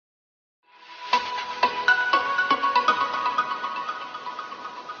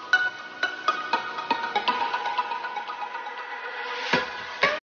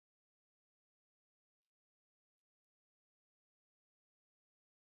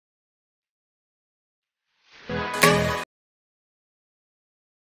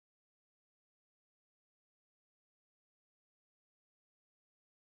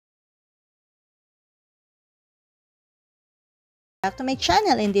back to my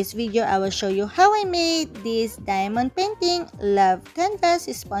channel. In this video, I will show you how I made this diamond painting love canvas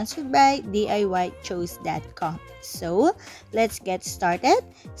sponsored by DIYCHOOSE.com. So, let's get started.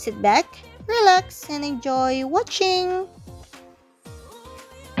 Sit back, relax, and enjoy watching.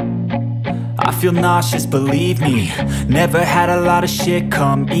 I feel nauseous, believe me. Never had a lot of shit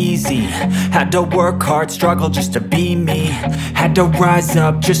come easy. Had to work hard, struggle just to be me. Had to rise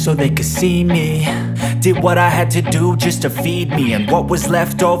up just so they could see me. Did what I had to do just to feed me. And what was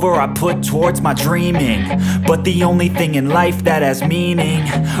left over I put towards my dreaming. But the only thing in life that has meaning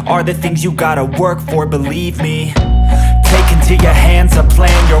are the things you gotta work for, believe me. Take into your hands a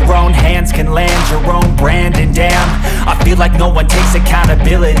plan, your own hands can land your own brand. And damn, I feel like no one takes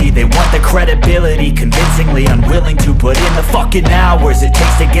accountability. They want the credibility, convincingly unwilling to put in the fucking hours it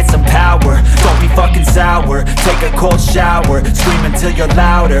takes to get some power. Don't be fucking sour, take a cold shower. Scream until you're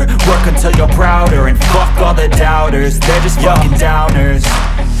louder, work until you're prouder. And fuck all the doubters, they're just fucking downers.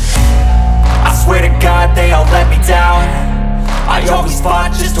 I swear to God they all let me down. I always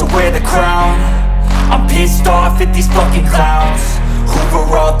fought just to wear the crown. I'm pissed off at these fucking clowns who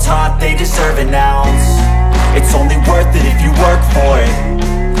were all taught they deserve an ounce. It's only worth it if you work for it.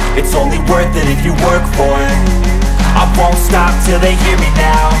 It's only worth it if you work for it. I won't stop till they hear me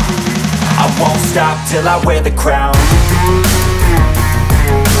now. I won't stop till I wear the crown.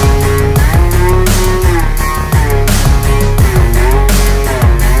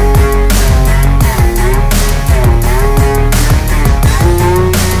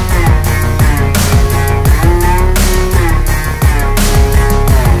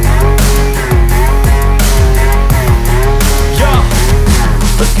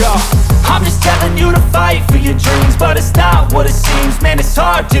 I'm just telling you to fight for your dreams, but it's not what it seems. Man, it's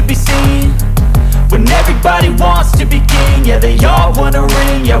hard to be seen when everybody wants to be king. Yeah, they all wanna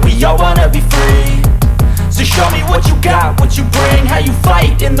ring, yeah, we all wanna be free. So show me what you got, what you bring, how you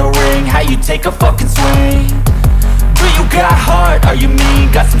fight in the ring, how you take a fucking swing. Do you got heart, are you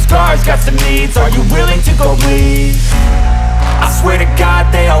mean? Got some scars, got some needs, are you willing to go bleed? I swear to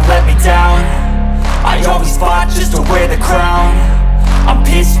God they all let me down. I always fought just to wear the crown. I'm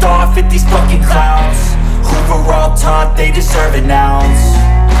pissed off at these fucking clowns who were all taught they deserve an ounce.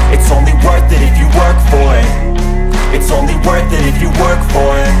 It's only worth it if you work for it. It's only worth it if you work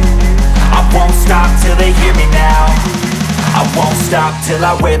for it. I won't stop till they hear me now. I won't stop till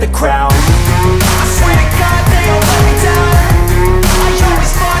I wear the crown. I swear to God they all let me down. I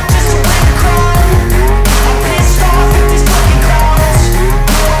always fought just to wear the crown. I'm pissed off at these fucking clowns who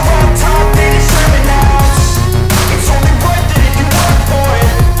were all taught they deserve an ounce. It's only worth it if you work for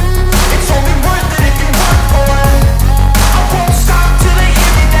it. It's only worth it if you work for it. I won't stop till they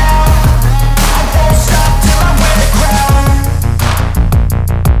hear me now. I won't stop till I wear the crown.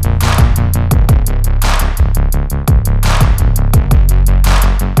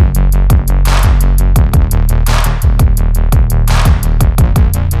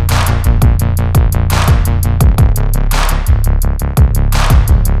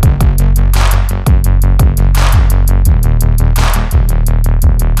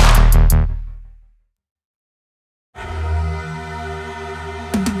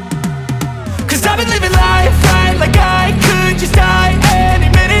 I've been living life right like I could just die any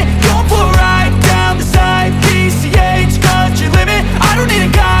minute. Going for a ride down the side, PCH, country limit. I don't need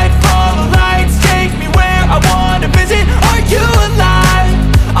a guide, follow lights, take me where I wanna visit. Are you alive?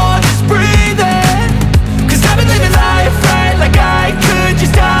 Or just breathing? Cause I've been living life right like I could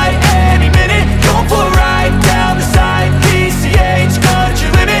just die any minute. Going for a ride down the side, PCH, country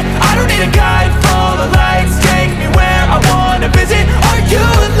limit. I don't need a guide, follow lights, take me where I wanna visit. Are you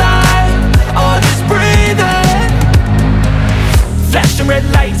alive? Or just breathing? Flashing red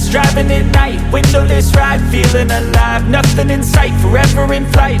lights, driving at night, windowless ride, feeling alive. Nothing in sight, forever in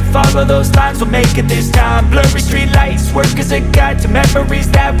flight. Follow those lines, we'll make it this time. Blurry street lights, work as a guide to memories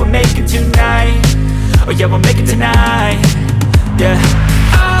that we're making tonight. Oh yeah, we'll make it tonight. Yeah,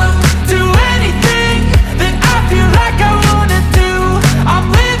 I'll do anything that I feel like I wanna do. I'm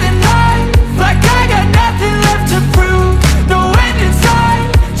living life like I got nothing left to prove. No end in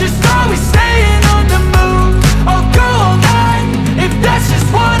sight, just always staying on the move. I'll go all night if that's just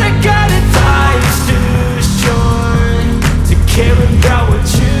what I gotta do. Life's too short to care about what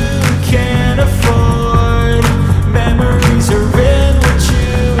you can't afford. Memories are in what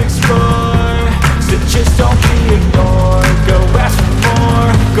you explore. So just don't be ignored. Go ask for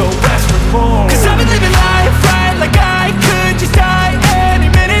more, go ask for more. Cause I've been living life right like I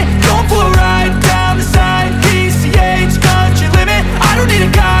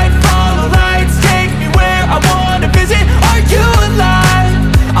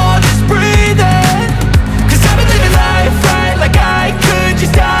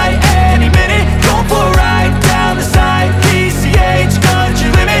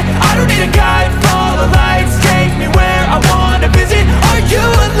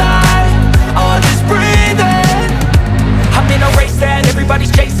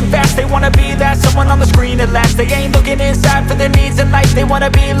They ain't looking inside for their needs in life. They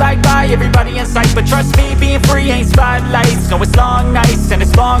wanna be liked by everybody in sight, but trust me, being free ain't spotlights. No, it's long nights and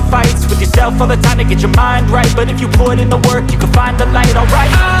it's long fights with yourself all the time to get your mind right. But if you put in the work, you can find the light,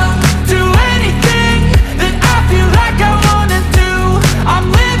 alright. I'll do anything that I feel like I wanna do. I'm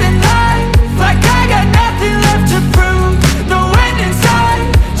living life like I got nothing left to prove. No end in sight,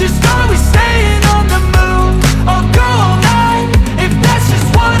 just always staying on the move. I'll go all night if that's just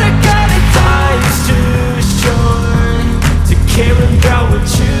what I gotta do. Life's too short to care about what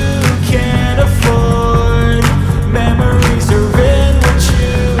you can't afford. Memories are in what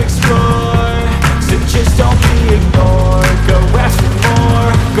you explore, so just don't be ignored. Go ask for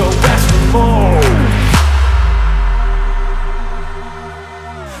more, go ask for more.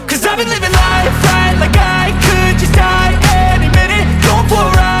 Cause I've been living life right like I could just die any minute. Going for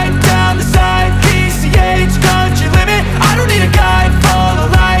a ride down the side, PCH, country limit. I don't need a guide, follow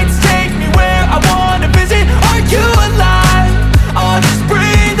lights, take me where I wanna visit. Are you alive? I'll just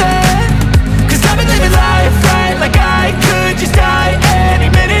breathe in. Cause I've been living life right like I could just die any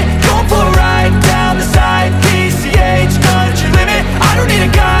minute. Going for a ride down the side, PCH, country limit. I don't need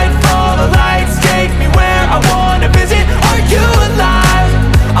a guide, follow lights, take me where I wanna visit. Are you alive?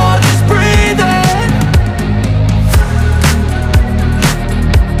 I'll just breathe in.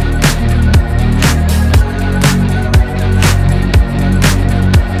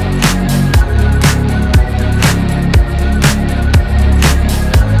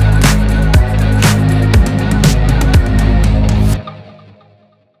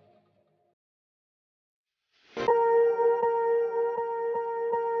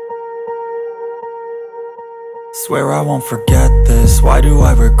 Swear I won't forget this, why do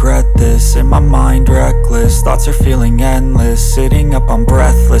I regret this? In my mind reckless, thoughts are feeling endless. Sitting up I'm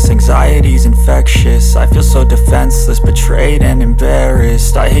breathless, anxiety's infectious. I feel so defenseless, betrayed and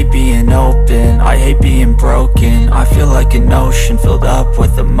embarrassed. I hate being open, I hate being broken. I feel like an ocean filled up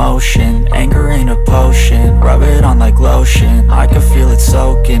with emotion. Anger ain't a potion, rub it on like lotion. I can feel it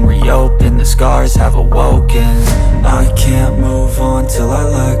soaking, reopen, the scars have awoken. I can't move on till I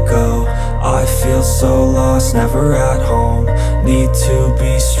let go. I feel so lost, never at home. Need to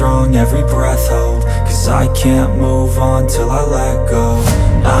be strong, every breath hold. Cause I can't move on till I let go.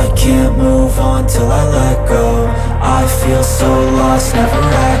 I can't move on till I let go. I feel so lost, never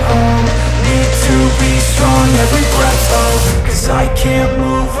at home. Need to be strong, every breath hold. Cause I can't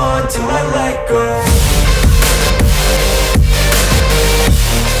move on till I let go.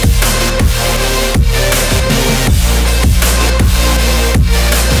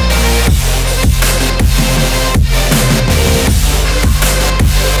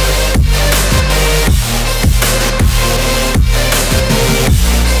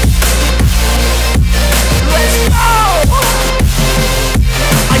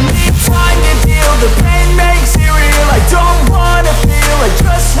 The pain makes it real, I don't wanna feel, I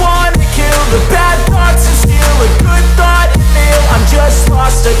just wanna kill the bad thoughts and steal a good thought and meal. I'm just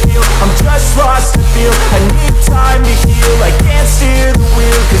lost, I feel, I'm just lost to feel. I need time to heal, I can't steer the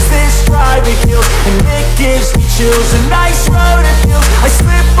wheel. Cause this drive it kills, and it gives me chills. A nice road it feels, I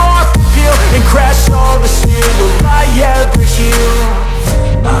slip off the peel and crash all the steel. Will I ever heal?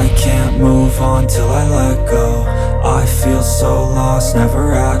 I can't move on till I let go. I feel so lost,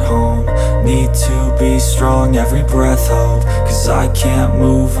 never at home. Need to be strong, every breath hold. Cause I can't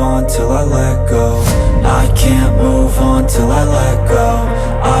move on till I let go. I can't move on till I let go.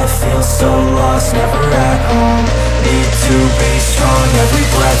 I feel so lost, never at home. Need to be strong, every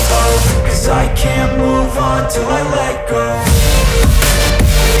breath hold. Cause I can't move on till I let go.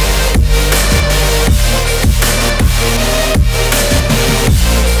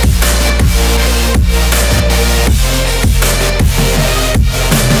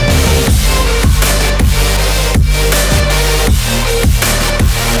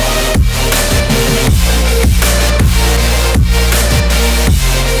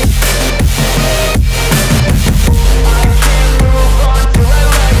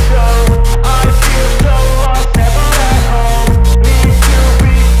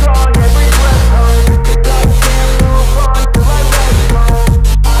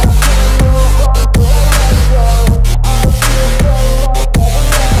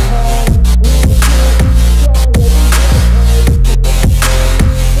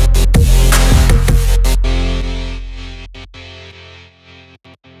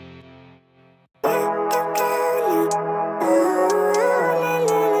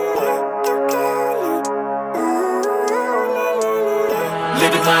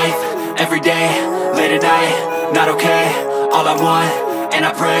 Living life, every day, late at night, not okay. All I want, and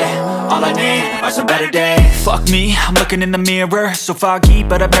I pray, all I need are some better days. Fuck me, I'm looking in the mirror, so foggy,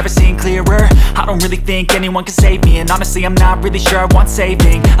 but I've never seen clearer. I don't really think anyone can save me, and honestly I'm not really sure I want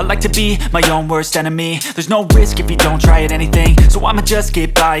saving. I like to be my own worst enemy. There's no risk if you don't try at anything, so I'ma just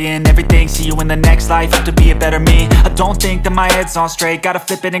keep buying everything. See you in the next life, have to be a better me. I don't think that my head's on straight, gotta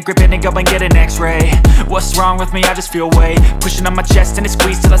flip it and grip it and go and get an x-ray. What's wrong with me? I just feel weight pushing on my chest and it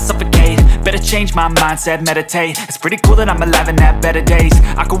squeezes till I suffocate. Better change my mindset, meditate. It's pretty cool that I'm alive and have better days.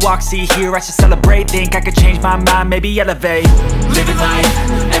 I could walk, see, hear, I should celebrate. Think I could change my mind, maybe elevate. Living life,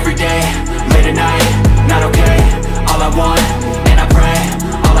 every day, late at night, not okay. All I want, and I pray,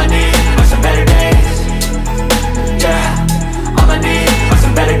 all I need are some better days. Yeah, all I need are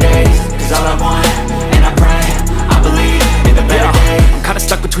some better days. Cause all I want, and I pray, I believe in the better days. I'm kinda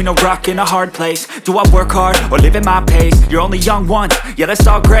stuck between a rock and a hard place. Do I work hard or live at my pace? You're only young once, yeah that's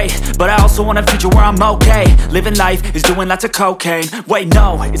all great, but I also want a future where I'm okay. Living life is doing lots of cocaine. Wait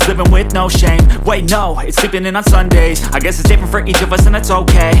no, it's living with no shame. Wait no, it's sleeping in on Sundays. I guess it's different for each of us and that's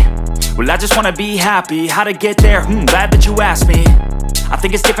okay. Well I just wanna be happy, how to get there? Glad that you asked me. I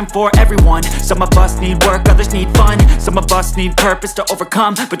think it's different for everyone. Some of us need work, others need fun. Some of us need purpose to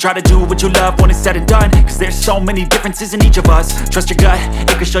overcome. But try to do what you love when it's said and done. Cause there's so many differences in each of us. Trust your gut,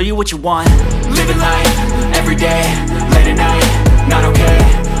 it can show you what you want. Living life, every day, late at night, not okay.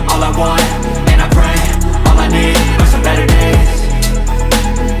 All I want, and I pray, all I need are some better days.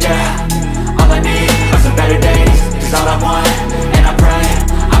 Yeah, all I need are some better days. Cause all I want, and I pray,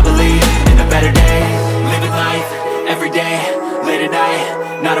 I believe in the better days. Living life, every day, late at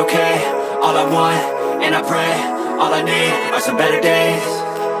night, not okay. All I want, and I pray, all I need are some better days.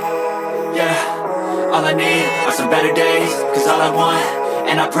 Yeah, all I need are some better days. Cause all I want,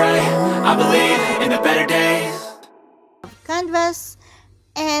 and I pray, I believe in the better days. Canvas.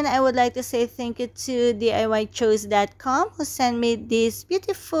 And I would like to say thank you to DIYCHOOSE.com who sent me this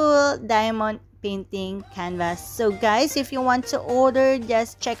beautiful diamond painting canvas. So guys, if you want to order,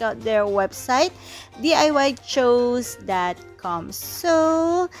 just check out their website, DIYCHOOSE.com.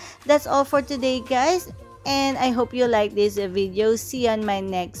 So that's all for today guys, and I hope you like this video. See you on my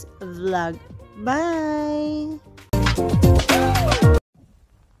next vlog. Bye.